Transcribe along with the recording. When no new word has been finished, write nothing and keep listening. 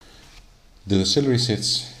The distillery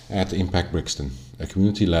sits at Impact Brixton, a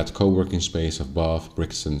community-led co-working space above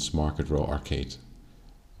Brixton's Market Row Arcade.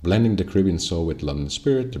 Blending the Caribbean soul with London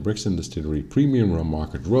spirit, the Brixton Distillery Premium Rum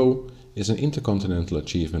Market Row is an intercontinental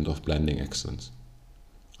achievement of blending excellence.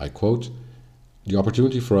 I quote, "The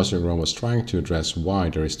opportunity for us in rum was trying to address why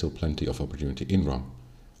there is still plenty of opportunity in rum.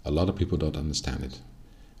 A lot of people don't understand it.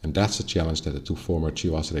 And that's the challenge that the two former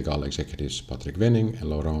Chivas Regal executives, Patrick Wenning and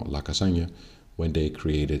Laurent Lacassagne, when they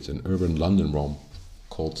created an urban London rum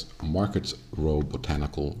called Market Row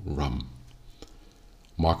Botanical Rum.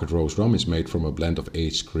 Market Row's rum is made from a blend of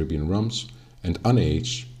aged Caribbean rums and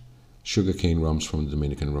unaged sugarcane rums from the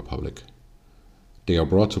Dominican Republic. They are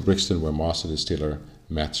brought to Brixton where master distiller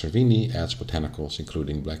Matt Cervini adds botanicals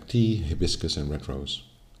including black tea, hibiscus and red rose.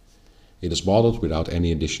 It is bottled without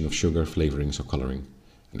any addition of sugar, flavorings or coloring,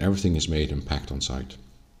 and everything is made and packed on site.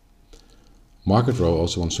 Market Row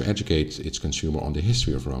also wants to educate its consumer on the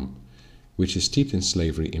history of rum, which is steeped in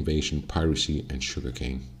slavery, invasion, piracy and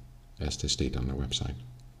sugarcane, as they state on their website.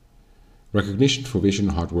 Recognition for vision,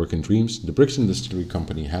 hard work and dreams, the Brixton Distillery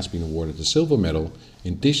Company has been awarded the silver medal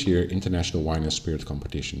in this year's International Wine and Spirit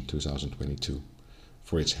Competition 2022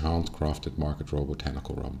 for its handcrafted Market Row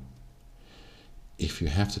Botanical Rum. If you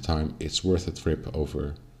have the time, it's worth a trip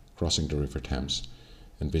over crossing the River Thames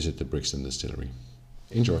and visit the Brixton Distillery.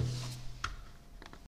 Enjoy!